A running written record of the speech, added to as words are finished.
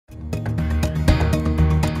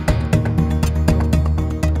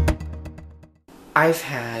I've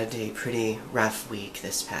had a pretty rough week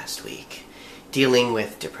this past week, dealing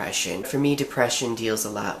with depression. For me, depression deals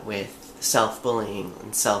a lot with self-bullying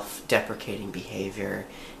and self-deprecating behavior,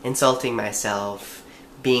 insulting myself,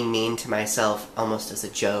 being mean to myself almost as a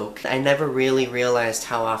joke. I never really realized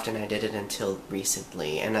how often I did it until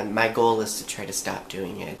recently, and my goal is to try to stop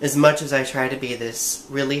doing it. As much as I try to be this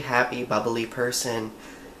really happy, bubbly person,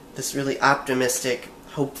 this really optimistic,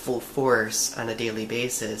 hopeful force on a daily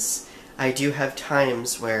basis, I do have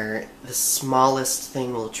times where the smallest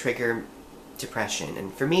thing will trigger depression.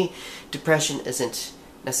 And for me, depression isn't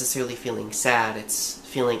necessarily feeling sad, it's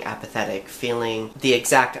feeling apathetic, feeling the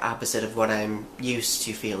exact opposite of what I'm used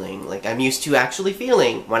to feeling. Like, I'm used to actually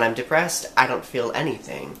feeling when I'm depressed, I don't feel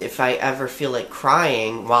anything. If I ever feel like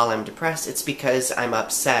crying while I'm depressed, it's because I'm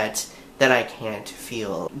upset that I can't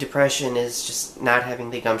feel. Depression is just not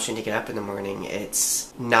having the gumption to get up in the morning.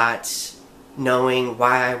 It's not knowing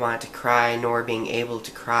why I want to cry, nor being able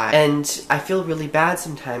to cry. And I feel really bad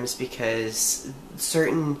sometimes because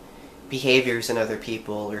certain behaviors in other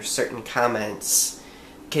people or certain comments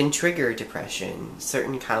can trigger depression.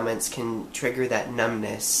 Certain comments can trigger that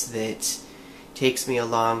numbness that takes me a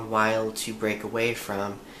long while to break away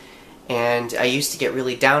from. And I used to get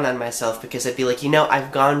really down on myself because I'd be like, you know,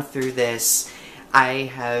 I've gone through this.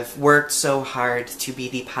 I have worked so hard to be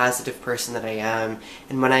the positive person that I am,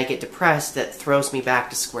 and when I get depressed, that throws me back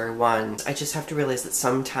to square one. I just have to realize that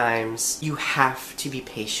sometimes you have to be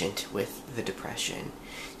patient with the depression.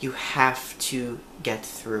 You have to get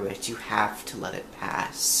through it. You have to let it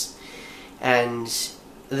pass. And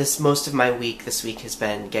most of my week this week has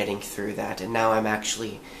been getting through that, and now I'm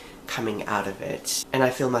actually coming out of it. And I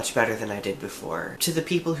feel much better than I did before. To the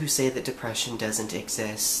people who say that depression doesn't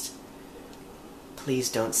exist,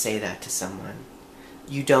 please don't say that to someone.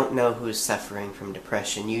 You don't know who's suffering from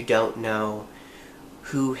depression. You don't know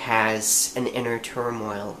who has an inner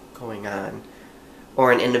turmoil going on,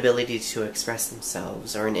 or an inability to express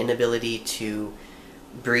themselves, or an inability to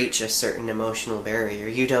breach a certain emotional barrier.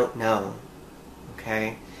 You don't know,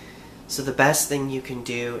 okay? So the best thing you can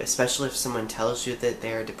do, especially if someone tells you that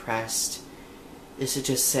they are depressed, is to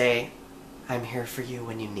just say, I'm here for you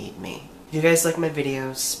when you need me. If you guys like my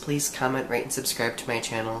videos, please comment, rate, and subscribe to my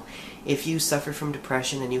channel. If you suffer from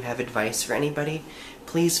depression and you have advice for anybody,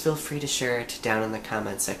 please feel free to share it down in the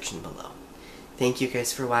comment section below. Thank you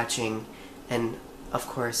guys for watching, and of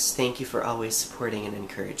course, thank you for always supporting and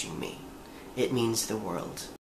encouraging me. It means the world.